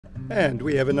And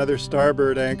we have another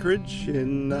Starbird anchorage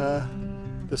in the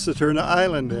Saturna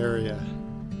Island area.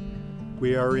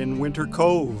 We are in Winter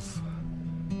Cove.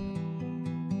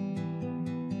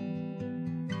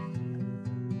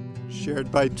 Shared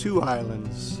by two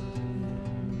islands.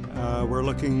 We're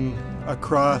looking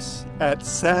across at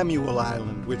Samuel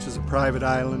Island, which is a private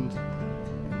island.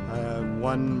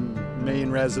 One main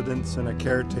residence and a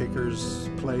caretaker's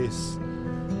place.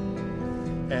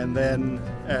 And then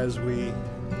as we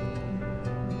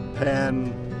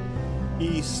pan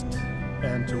east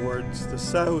and towards the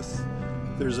south,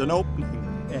 there's an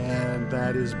opening, and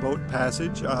that is boat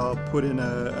passage. I'll put in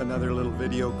another little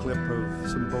video clip of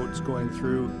some boats going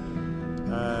through.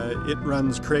 It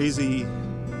runs crazy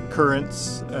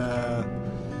currents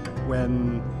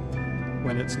when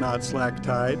it's not slack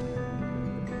tide.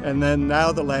 And then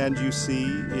now the land you see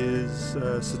is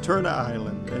Saturna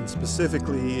Island, and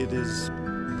specifically it is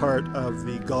part of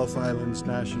the Gulf Islands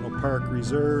National Park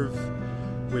Reserve,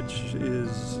 which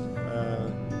is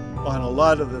on a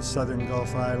lot of the southern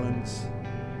Gulf Islands.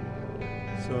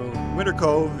 So Winter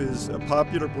Cove is a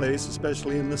popular place,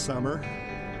 especially in the summer,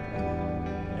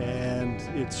 and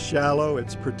it's shallow,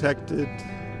 it's protected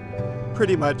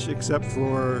pretty much except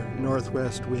for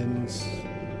northwest winds.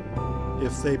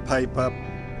 If they pipe up,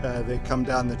 they come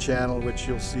down the channel, which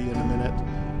you'll see in a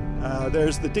minute.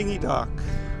 There's the dinghy dock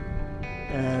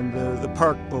and the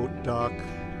park boat dock.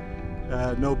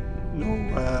 No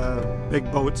big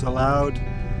boats allowed.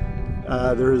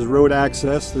 There is road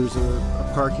access. There's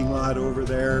a parking lot over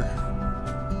there,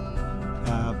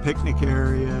 picnic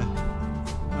area.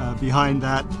 Behind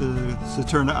that, the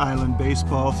Saturna Island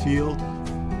baseball field.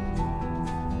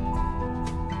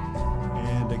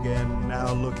 And again,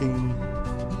 now looking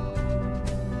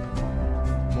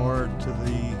more to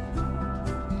the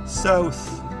south,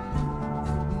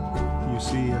 you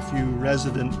see a few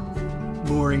resident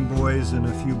mooring buoys and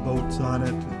a few boats on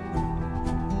it,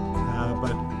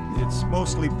 but it's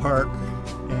mostly park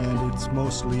and it's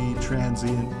mostly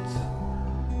transient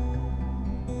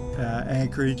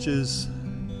anchorages.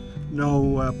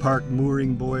 No park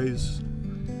mooring buoys,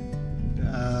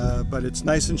 but it's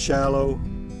nice and shallow,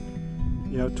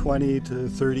 20 to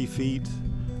 30 feet,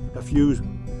 a few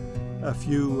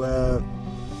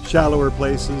shallower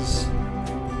places,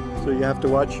 so you have to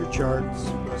watch your charts.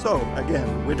 So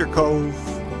again, Winter Cove,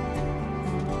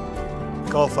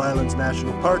 Gulf Islands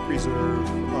National Park Reserve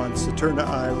on Saturna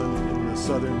Island in the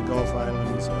southern Gulf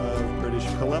Islands of British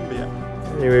Columbia.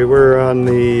 Anyway, we're on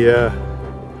the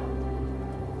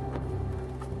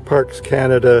Parks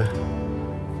Canada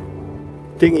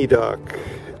dinghy dock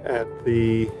at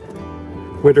the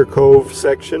Winter Cove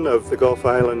section of the Gulf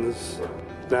Islands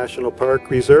National Park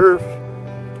Reserve,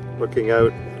 looking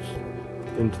out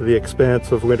into the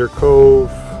expanse of Winter Cove.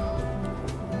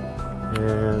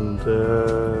 And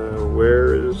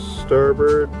where is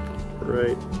Starbird?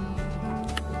 Right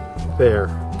there.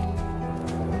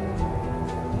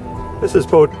 This is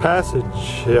boat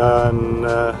passage on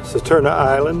Saturna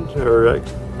Island, or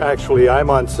actually I'm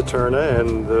on Saturna,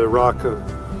 and the rock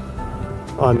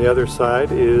on the other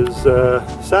side is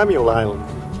Samuel Island.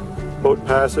 Boat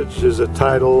passage is a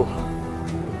tidal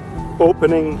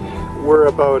opening. We're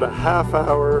about a half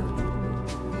hour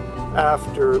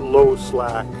after low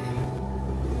slack,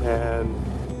 and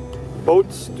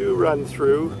boats do run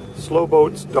through. Slow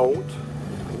boats don't,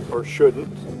 or shouldn't,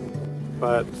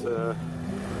 but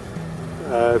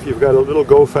if you've got a little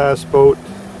go-fast boat,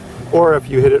 or if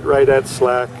you hit it right at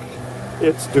slack,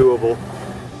 it's doable.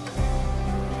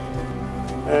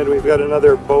 And we've got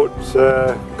another boat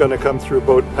going to come through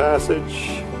boat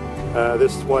passage.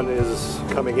 This one is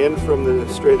coming in from the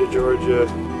Strait of Georgia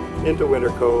into Winter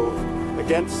Cove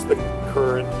against the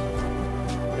current.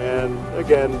 And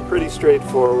again, pretty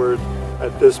straightforward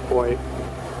at this point,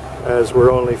 as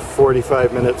we're only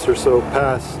 45 minutes or so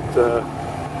past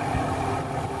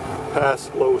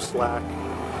low slack.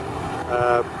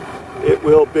 It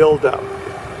will build up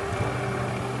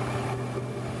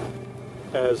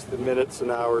as the minutes and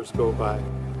hours go by,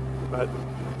 but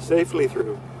safely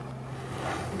through.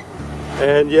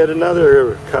 And yet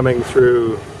another coming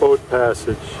through boat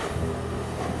passage.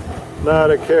 Not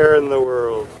a care in the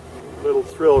world. Little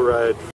thrill ride.